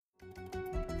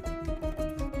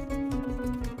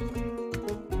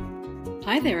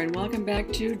Hi there, and welcome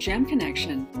back to Gem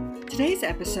Connection. Today's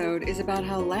episode is about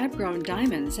how lab-grown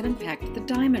diamonds have impacted the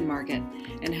diamond market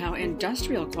and how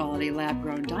industrial quality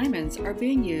lab-grown diamonds are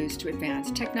being used to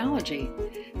advance technology,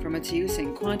 from its use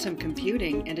in quantum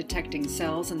computing and detecting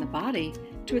cells in the body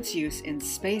to its use in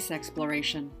space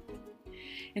exploration.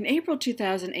 In April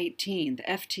 2018, the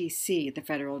FTC, the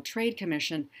Federal Trade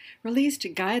Commission, released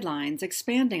guidelines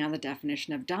expanding on the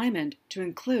definition of diamond to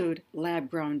include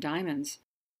lab-grown diamonds.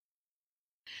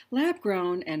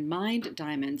 Lab-grown and mined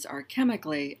diamonds are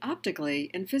chemically, optically,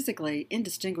 and physically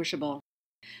indistinguishable.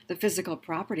 The physical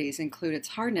properties include its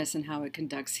hardness and how it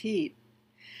conducts heat.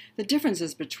 The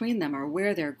differences between them are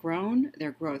where they're grown,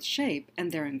 their growth shape,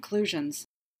 and their inclusions.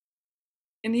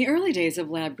 In the early days of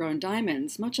lab-grown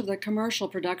diamonds, much of the commercial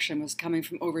production was coming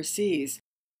from overseas,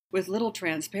 with little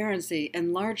transparency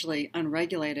and largely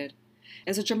unregulated.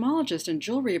 As a gemologist and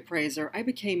jewelry appraiser, I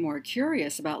became more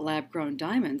curious about lab-grown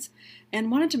diamonds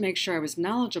and wanted to make sure I was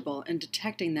knowledgeable in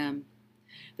detecting them.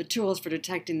 The tools for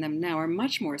detecting them now are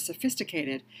much more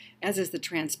sophisticated, as is the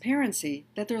transparency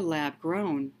that they're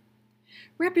lab-grown.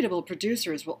 Reputable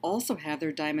producers will also have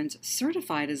their diamonds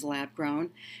certified as lab-grown,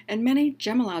 and many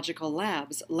gemological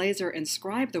labs laser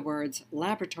inscribe the words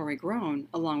laboratory grown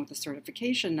along with the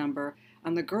certification number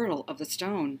on the girdle of the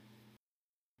stone.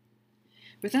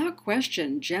 Without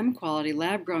question, gem-quality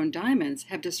lab-grown diamonds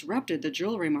have disrupted the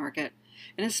jewelry market,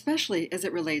 and especially as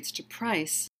it relates to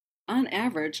price. On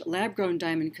average, lab-grown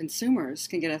diamond consumers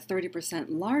can get a 30%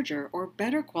 larger or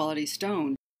better quality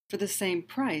stone for the same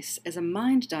price as a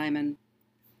mined diamond.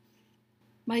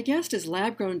 My guest is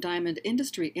lab-grown diamond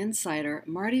industry insider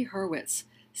Marty Hurwitz,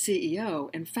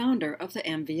 CEO and founder of the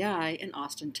MVI in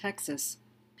Austin, Texas.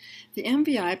 The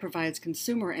MVI provides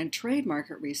consumer and trade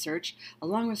market research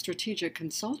along with strategic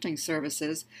consulting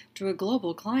services to a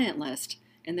global client list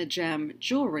in the gem,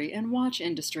 jewelry, and watch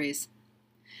industries.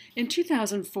 In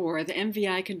 2004, the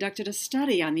MVI conducted a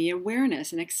study on the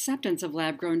awareness and acceptance of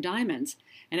lab-grown diamonds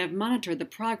and have monitored the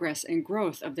progress and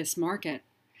growth of this market.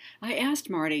 I asked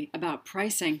Marty about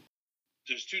pricing.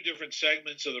 There's two different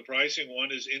segments of the pricing.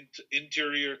 One is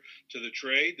interior to the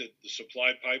trade, the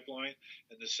supply pipeline,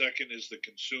 and the second is the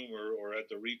consumer or at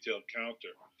the retail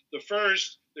counter. The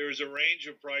first, there is a range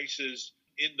of prices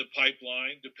in the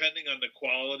pipeline depending on the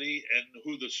quality and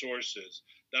who the source is.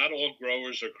 Not all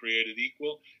growers are created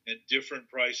equal, and different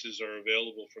prices are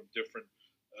available from different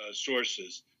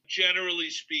sources.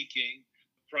 Generally speaking,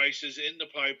 prices in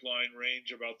the pipeline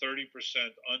range about 30%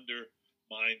 under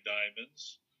mined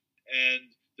diamonds. And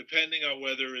depending on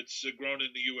whether it's grown in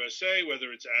the USA,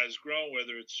 whether it's as grown,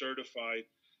 whether it's certified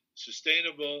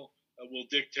sustainable, will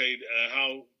dictate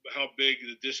how big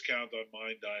the discount on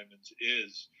mined diamonds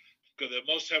is. Because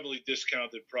the most heavily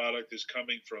discounted product is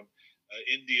coming from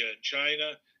India and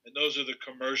China, and those are the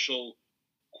commercial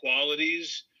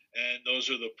qualities, and those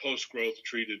are the post-growth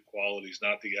treated qualities,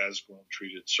 not the as-grown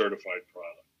treated certified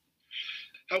product.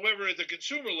 However, at the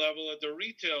consumer level, at the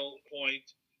retail point,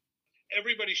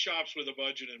 everybody shops with a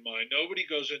budget in mind. Nobody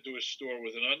goes into a store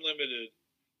with an unlimited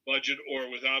budget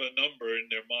or without a number in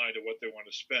their mind of what they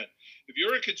want to spend. If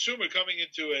you're a consumer coming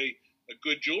into a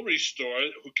good jewelry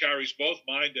store who carries both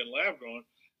mined and lab-grown,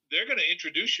 they're going to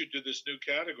introduce you to this new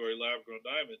category, lab-grown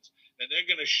diamonds, and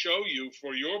they're going to show you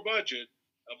for your budget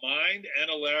a mined and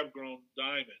a lab-grown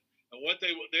diamond. And what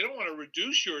they don't want to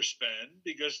reduce your spend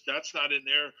because that's not in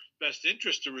their best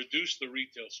interest to reduce the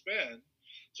retail spend.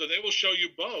 So they will show you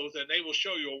both, and they will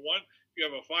show you if you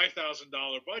have a $5,000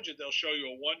 budget, they'll show you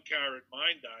a 1 carat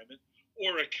mined diamond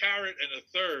or a carat and a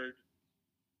third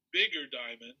bigger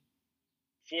diamond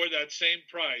for that same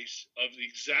price of the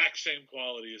exact same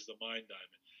quality as the mined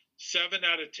diamond. 7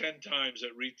 out of 10 times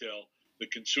at retail, the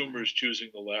consumer is choosing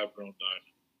the lab-grown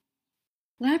diamond.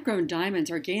 Lab-grown diamonds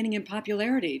are gaining in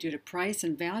popularity due to price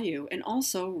and value and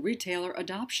also retailer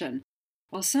adoption.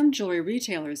 While some jewelry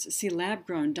retailers see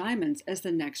lab-grown diamonds as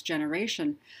the next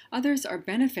generation, others are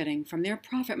benefiting from their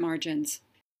profit margins.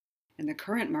 In the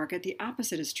current market, the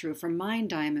opposite is true for mined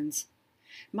diamonds.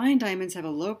 Mined diamonds have a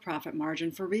low profit margin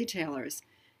for retailers.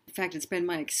 In fact, it's been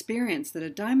my experience that a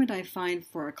diamond I find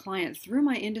for a client through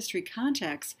my industry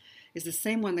contacts is the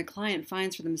same one the client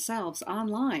finds for themselves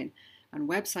online on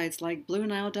websites like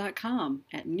BlueNile.com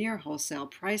at near wholesale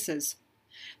prices.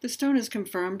 The stone is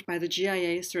confirmed by the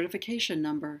GIA certification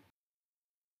number.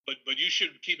 But you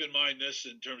should keep in mind this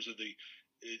in terms of the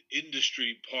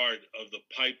industry part of the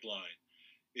pipeline,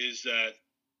 is that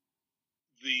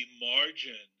the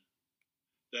margin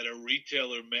that a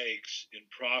retailer makes in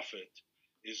profit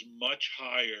is much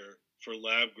higher for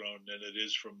lab grown than it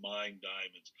is for mined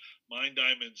diamonds. Mined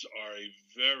diamonds are a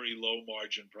very low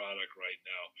margin product right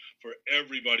now for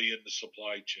everybody in the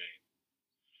supply chain.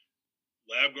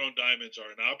 Lab grown diamonds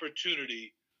are an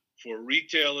opportunity for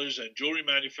retailers and jewelry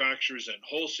manufacturers and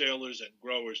wholesalers and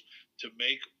growers to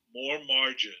make more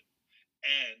margin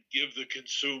and give the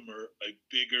consumer a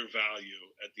bigger value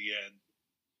at the end,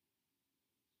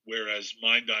 whereas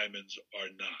mined diamonds are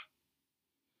not.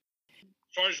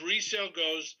 As far as resale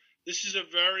goes, this is a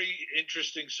very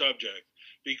interesting subject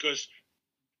because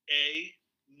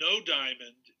no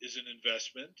diamond is an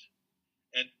investment,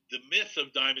 and the myth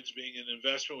of diamonds being an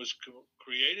investment was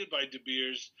created by De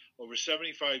Beers over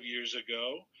 75 years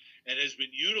ago and has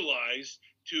been utilized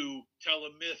to tell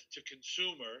a myth to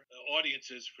consumer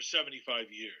audiences for 75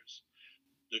 years.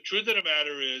 The truth of the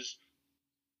matter is,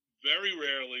 very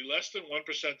rarely, less than 1%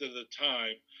 of the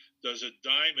time, does a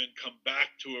diamond come back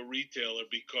to a retailer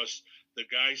because the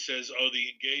guy says, oh, the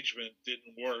engagement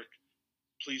didn't work,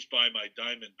 please buy my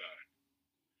diamond back.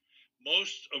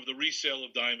 Most of the resale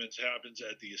of diamonds happens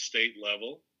at the estate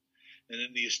level, and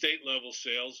in the estate level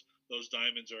sales, those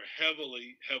diamonds are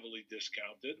heavily, heavily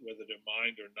discounted, whether they're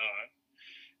mined or not.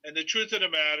 And the truth of the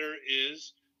matter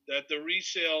is that the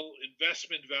resale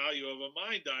investment value of a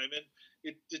mined diamond,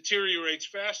 it deteriorates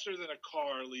faster than a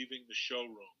car leaving the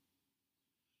showroom.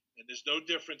 And there's no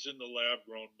difference in the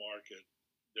lab-grown market.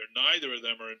 Neither of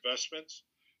them are investments.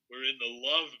 We're in the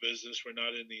love business. We're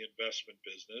not in the investment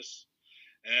business.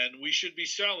 And we should be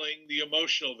selling the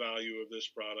emotional value of this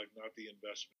product, not the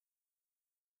investment.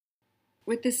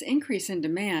 With this increase in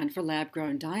demand for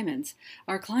lab-grown diamonds,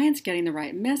 are clients getting the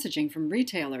right messaging from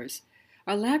retailers?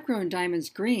 Are lab-grown diamonds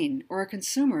green, or are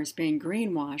consumers being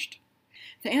greenwashed?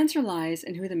 The answer lies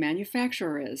in who the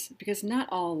manufacturer is, because not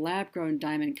all lab-grown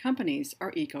diamond companies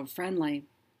are eco-friendly.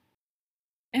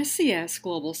 SCS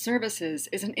Global Services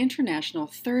is an international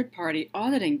third-party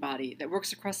auditing body that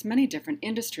works across many different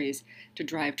industries to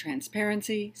drive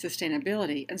transparency,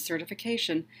 sustainability, and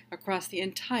certification across the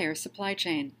entire supply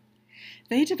chain.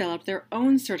 They developed their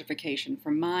own certification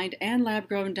for mined and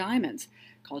lab-grown diamonds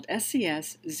called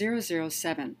SCS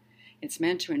 007. It's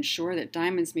meant to ensure that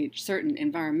diamonds meet certain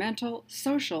environmental,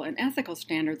 social, and ethical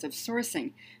standards of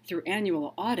sourcing through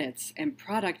annual audits and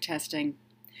product testing.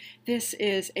 This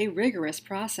is a rigorous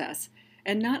process,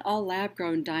 and not all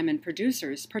lab-grown diamond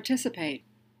producers participate.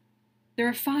 There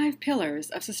are 5 pillars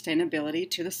of sustainability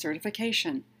to the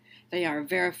certification. They are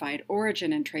verified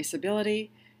origin and traceability,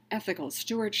 ethical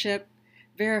stewardship,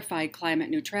 verified climate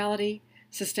neutrality,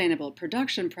 sustainable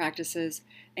production practices,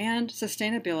 and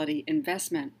sustainability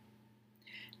investment.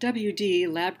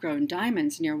 WD Lab-Grown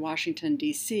Diamonds near Washington,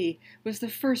 D.C. was the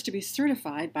first to be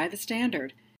certified by the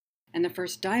standard, and the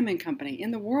first diamond company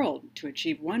in the world to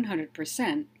achieve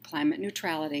 100% climate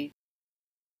neutrality.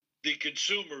 The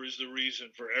consumer is the reason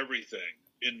for everything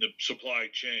in the supply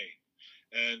chain.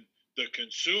 And the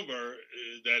consumer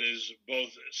that is both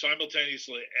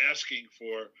simultaneously asking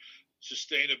for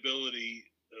sustainability,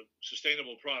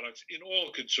 sustainable products in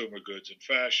all consumer goods, in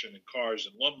fashion, in cars,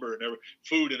 and lumber, and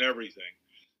food, and everything.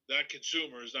 That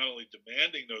consumer is not only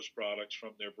demanding those products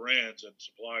from their brands and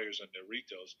suppliers and their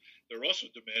retailers, they're also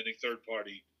demanding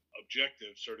third-party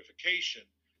objective certification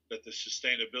that the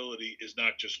sustainability is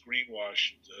not just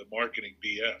greenwash marketing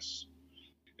BS.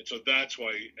 And so that's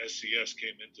why SCS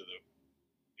came into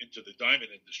the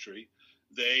diamond industry.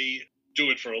 They do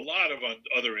it for a lot of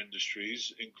other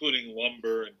industries, including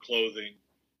lumber and clothing,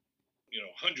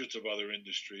 hundreds of other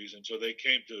industries. And so they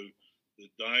came to the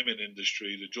diamond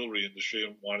industry, the jewelry industry,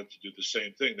 and wanted to do the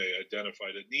same thing. They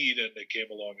identified a need, and they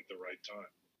came along at the right time.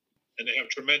 And they have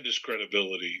tremendous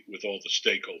credibility with all the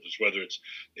stakeholders, whether it's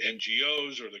the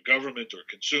NGOs or the government or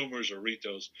consumers or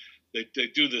retailers. They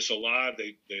do this a lot.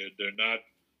 They're not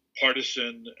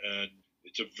partisan, and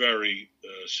it's a very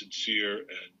sincere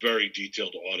and very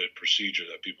detailed audit procedure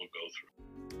that people go through.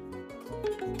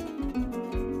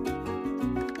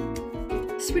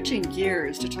 Switching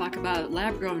gears to talk about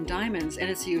lab-grown diamonds and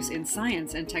its use in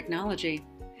science and technology.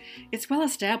 It's well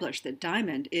established that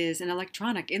diamond is an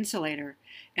electronic insulator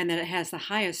and that it has the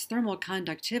highest thermal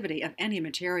conductivity of any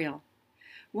material.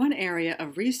 One area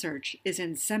of research is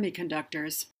in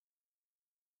semiconductors.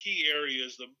 Key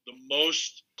areas, the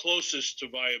most closest to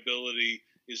viability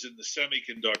is in the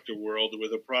semiconductor world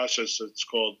with a process that's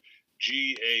called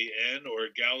GaN, or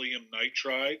gallium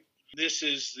nitride. This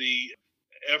is the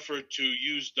effort to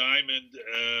use diamond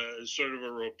as sort of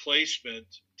a replacement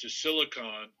to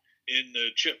silicon in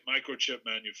the microchip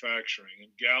manufacturing.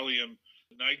 And gallium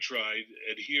nitride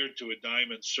adhered to a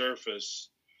diamond surface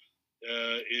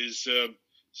is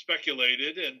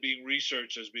speculated and being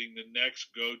researched as being the next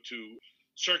go-to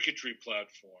circuitry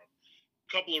platform.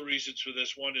 A couple of reasons for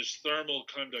this. One is thermal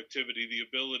conductivity, the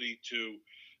ability to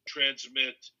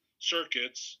transmit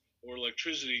circuits or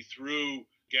electricity through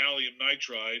gallium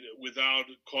nitride without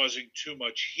causing too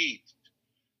much heat.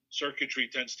 Circuitry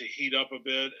tends to heat up a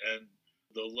bit, and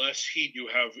the less heat you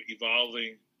have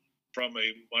evolving from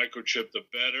a microchip, the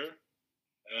better,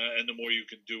 and the more you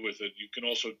can do with it. You can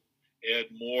also add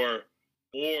more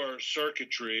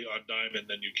circuitry on diamond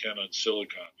than you can on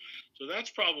silicon. So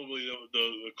that's probably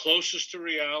the closest to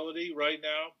reality right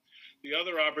now. The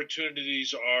other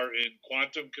opportunities are in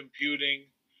quantum computing,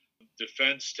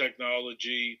 defense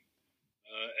technology,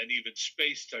 and even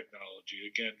space technology.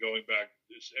 Again, going back,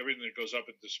 everything that goes up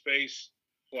into space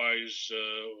requires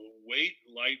weight.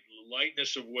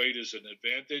 Lightness of weight is an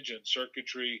advantage, and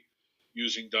circuitry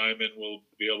using diamond will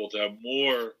be able to have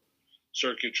more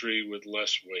circuitry with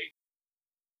less weight.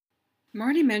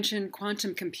 Marty mentioned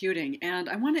quantum computing, and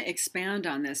I want to expand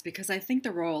on this because I think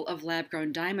the role of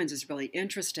lab-grown diamonds is really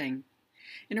interesting.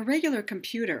 In a regular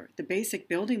computer, the basic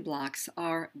building blocks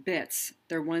are bits.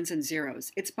 They're ones and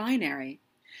zeros. It's binary.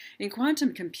 In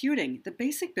quantum computing, the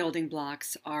basic building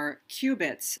blocks are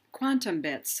qubits, quantum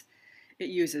bits. It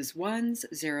uses ones,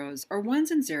 zeros, or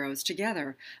ones and zeros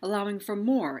together, allowing for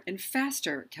more and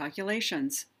faster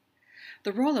calculations.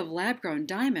 The role of lab-grown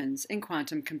diamonds in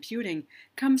quantum computing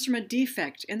comes from a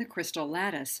defect in the crystal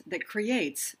lattice that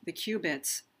creates the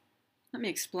qubits. Let me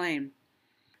explain.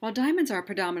 While diamonds are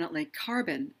predominantly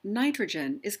carbon,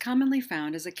 nitrogen is commonly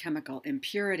found as a chemical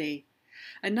impurity.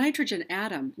 A nitrogen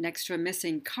atom next to a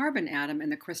missing carbon atom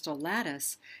in the crystal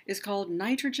lattice is called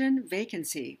nitrogen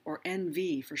vacancy, or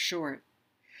NV for short.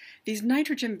 These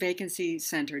nitrogen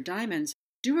vacancy-centered diamonds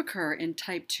do occur in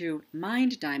type 2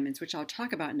 mined diamonds, which I'll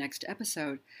talk about next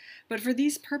episode, but for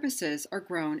these purposes are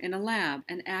grown in a lab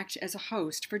and act as a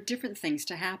host for different things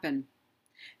to happen.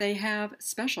 They have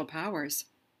special powers.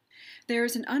 There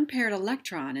is an unpaired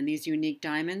electron in these unique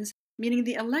diamonds, meaning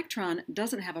the electron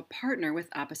doesn't have a partner with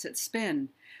opposite spin,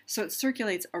 so it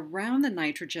circulates around the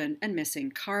nitrogen and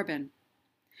missing carbon.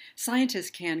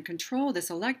 Scientists can control this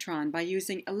electron by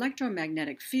using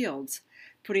electromagnetic fields,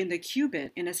 putting the qubit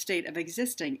in a state of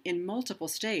existing in multiple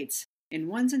states, in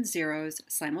ones and zeros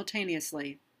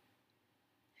simultaneously.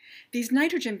 These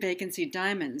nitrogen vacancy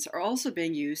diamonds are also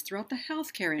being used throughout the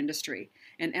healthcare industry,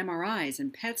 in MRIs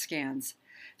and PET scans.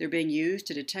 They're being used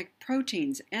to detect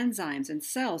proteins, enzymes, and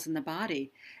cells in the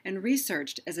body, and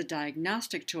researched as a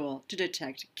diagnostic tool to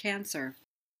detect cancer.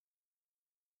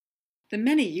 The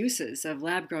many uses of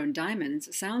lab-grown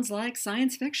diamonds sounds like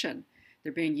science fiction.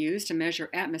 They're being used to measure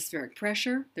atmospheric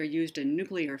pressure. They're used in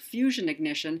nuclear fusion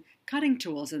ignition, cutting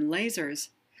tools, and lasers.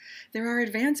 There are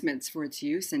advancements for its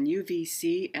use in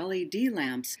UVC LED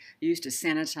lamps used to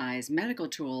sanitize medical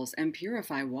tools and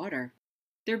purify water.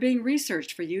 They're being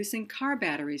researched for use in car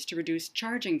batteries to reduce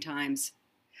charging times.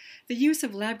 The use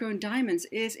of lab-grown diamonds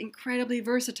is incredibly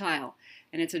versatile,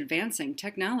 and it's advancing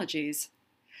technologies.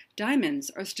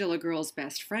 Diamonds are still a girl's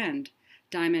best friend.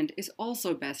 Diamond is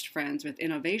also best friends with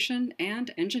innovation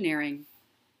and engineering.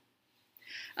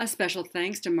 A special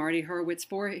thanks to Marty Hurwitz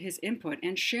for his input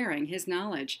and sharing his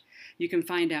knowledge. You can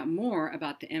find out more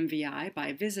about the MVI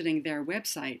by visiting their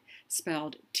website,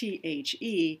 spelled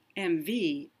THEMVEYE.com.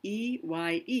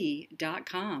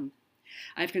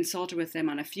 I've consulted with them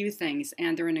on a few things,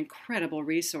 and they're an incredible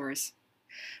resource.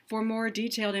 For more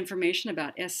detailed information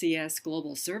about SCS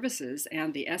Global Services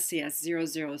and the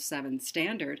SCS 007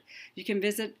 standard, you can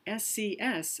visit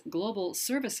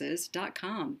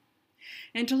scsglobalservices.com.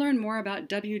 And to learn more about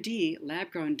WD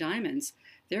Lab-Grown Diamonds,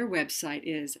 their website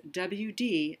is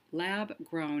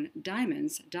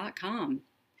wdlabgrowndiamonds.com.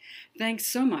 Thanks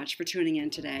so much for tuning in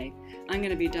today. I'm going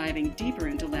to be diving deeper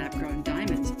into lab-grown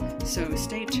diamonds, so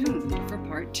stay tuned for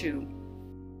part 2.